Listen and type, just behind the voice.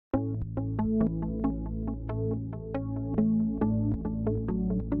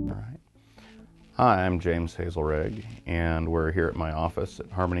Hi, I'm James Hazelrig, and we're here at my office at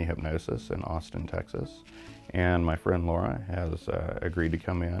Harmony Hypnosis in Austin, Texas. And my friend Laura has agreed to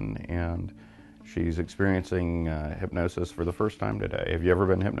come in, and she's experiencing hypnosis for the first time today. Have you ever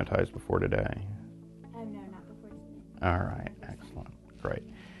been hypnotized before today? No, not before today. All right, excellent, great.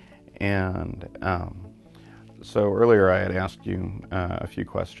 And so earlier I had asked you a few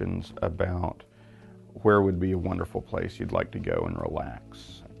questions about where would be a wonderful place you'd like to go and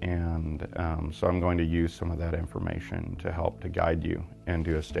relax. And so I'm going to use some of that information to help to guide you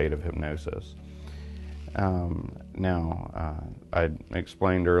into a state of hypnosis. I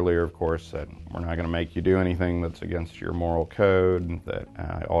explained earlier, of course, that we're not going to make you do anything that's against your moral code, that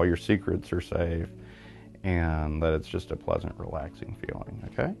all your secrets are safe, and that it's just a pleasant, relaxing feeling,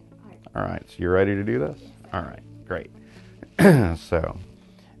 okay? All right, so you're ready to do this? All right, great. So,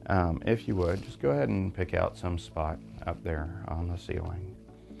 if you would, just go ahead and pick out some spot up there on the ceiling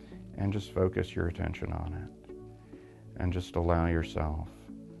and just focus your attention on it. And just allow yourself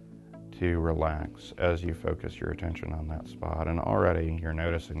to relax as you focus your attention on that spot. And already you're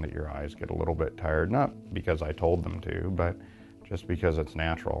noticing that your eyes get a little bit tired, not because I told them to, but just because it's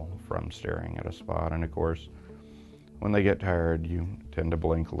natural from staring at a spot. And of course, when they get tired, you tend to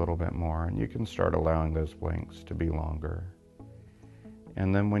blink a little bit more, and you can start allowing those blinks to be longer.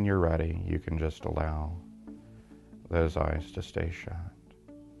 And then when you're ready, you can just allow those eyes to stay shut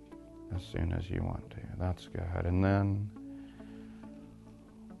as soon as you want to. That's good. And then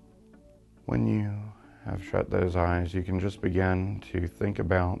when you have shut those eyes, you can just begin to think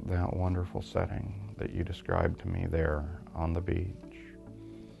about that wonderful setting that you described to me there on the beach,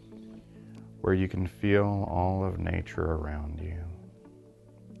 where you can feel all of nature around you,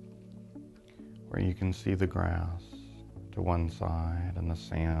 where you can see the grass to one side and the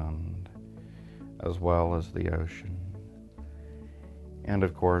sand, as well as the ocean. And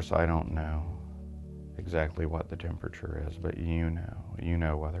of course, I don't know exactly what the temperature is, but you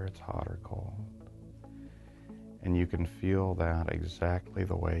know whether it's hot or cold. And you can feel that exactly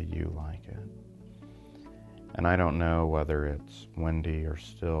the way you like it. And I don't know whether it's windy or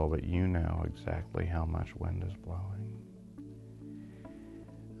still, but you know exactly how much wind is blowing.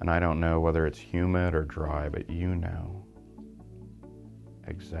 And I don't know whether it's humid or dry, but you know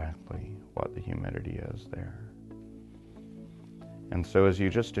exactly what the humidity is there. And so as you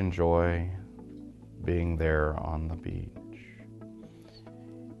just enjoy being there on the beach,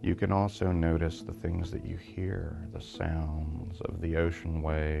 you can also notice the things that you hear, the sounds of the ocean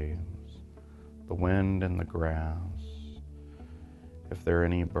waves, the wind in the grass, if there are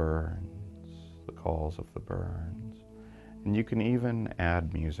any birds, the calls of the birds. And you can even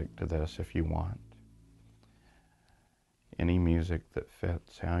add music to this if you want. Any music that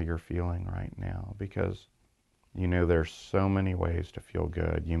fits how you're feeling right now, because you know there's so many ways to feel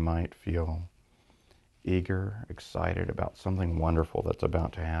good. You might feel eager, excited about something wonderful that's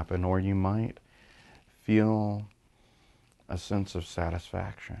about to happen, or you might feel a sense of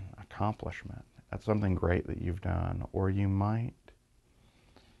satisfaction, accomplishment at something great that you've done, or you might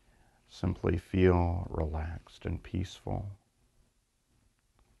simply feel relaxed and peaceful,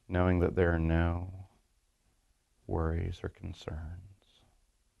 knowing that there are no worries or concerns,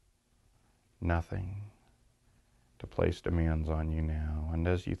 nothing to place demands on you now. And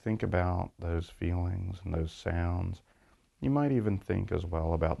as you think about those feelings and those sounds, you might even think as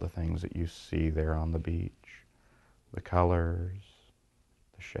well about the things that you see there on the beach, the colors,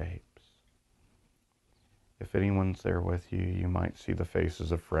 the shapes. If anyone's there with you, you might see the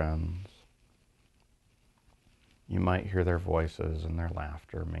faces of friends. You might hear their voices and their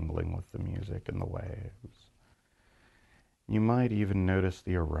laughter mingling with the music and the waves. You might even notice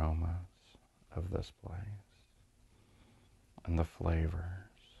the aromas of this place and the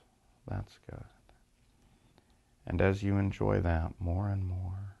flavors. That's good. And as you enjoy that more and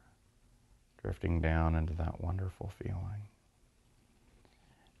more, drifting down into that wonderful feeling,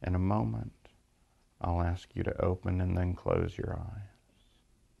 in a moment, I'll ask you to open and then close your eyes.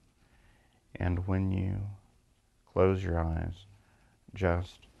 And when you close your eyes,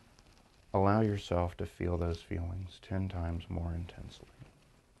 just allow yourself to feel those feelings 10 times more intensely.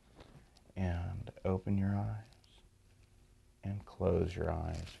 And open your eyes. And close your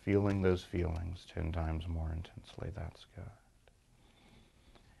eyes, feeling those feelings 10 times more intensely. That's good.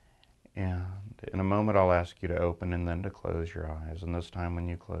 And in a moment, I'll ask you to open and then to close your eyes. And this time when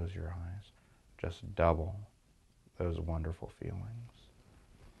you close your eyes, just double those wonderful feelings.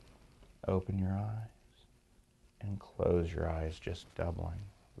 Open your eyes and close your eyes, just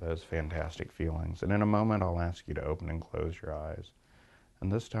doubling those fantastic feelings. And in a moment, I'll ask you to open and close your eyes.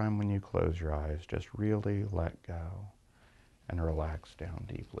 And this time when you close your eyes, just really let go. and relax down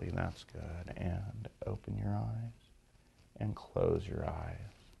deeply. That's good. And open your eyes and close your eyes,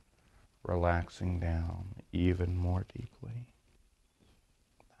 relaxing down even more deeply.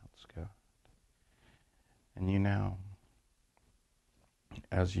 That's good. And you now,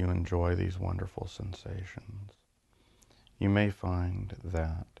 as you enjoy these wonderful sensations, you may find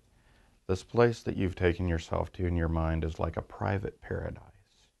that this place that you've taken yourself to in your mind is like a private paradise,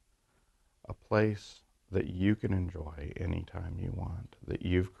 a place that you can enjoy anytime you want, that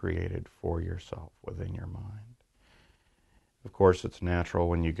you've created for yourself within your mind. Of course, it's natural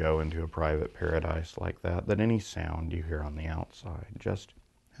when you go into a private paradise like that any sound you hear on the outside just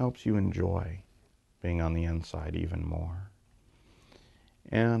helps you enjoy being on the inside even more.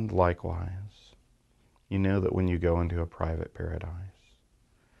 And likewise, you know that when you go into a private paradise,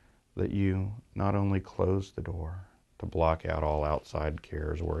 that you not only close the door to block out all outside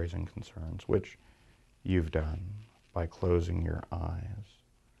cares, worries, and concerns, which you've done by closing your eyes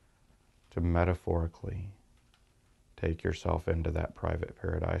to metaphorically take yourself into that private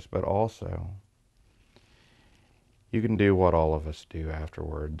paradise, but also you can do what all of us do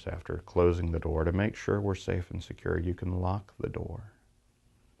afterwards, after closing the door, to make sure we're safe and secure. You can lock the door.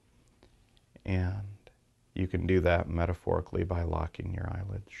 And you can do that metaphorically by locking your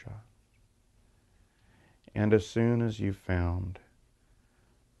eyelids shut. And as soon as you've found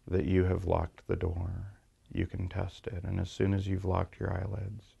that you have locked the door, you can test it. And as soon as you've locked your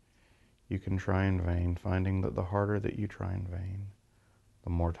eyelids, you can try in vain, finding that the harder that you try in vain, the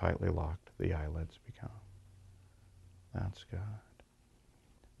more tightly locked the eyelids become. That's good.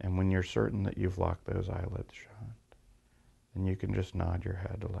 And when you're certain that you've locked those eyelids shut, then you can just nod your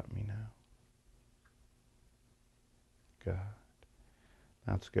head to let me know. Good.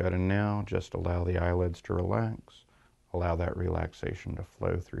 That's good. And now just allow the eyelids to relax. Allow that relaxation to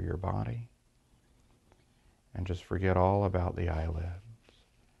flow through your body. And just forget all about the eyelids.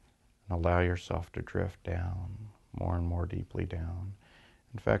 And allow yourself to drift down, more and more deeply down.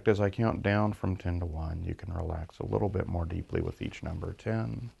 In fact, as I count down from 10 to 1, you can relax a little bit more deeply with each number.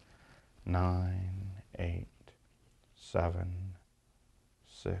 10, 9, 8, 7,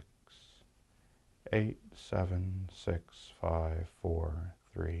 6, 8, 7, 6, 5, 4,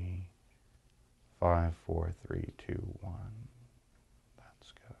 3, 5, 4, 3, 2, 1.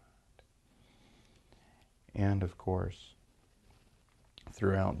 That's good. And of course,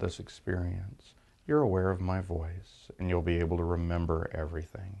 throughout this experience, you're aware of my voice, and you'll be able to remember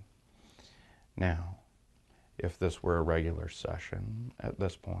everything. Now, if this were a regular session, at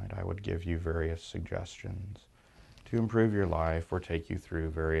this point I would give you various suggestions to improve your life or take you through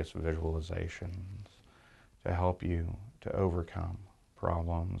various visualizations to help you to overcome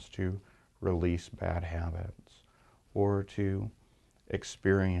problems, to release bad habits, or to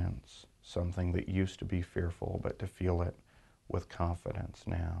experience something that used to be fearful, but to feel it with confidence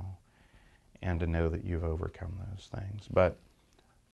now, and to know that you've overcome those things. But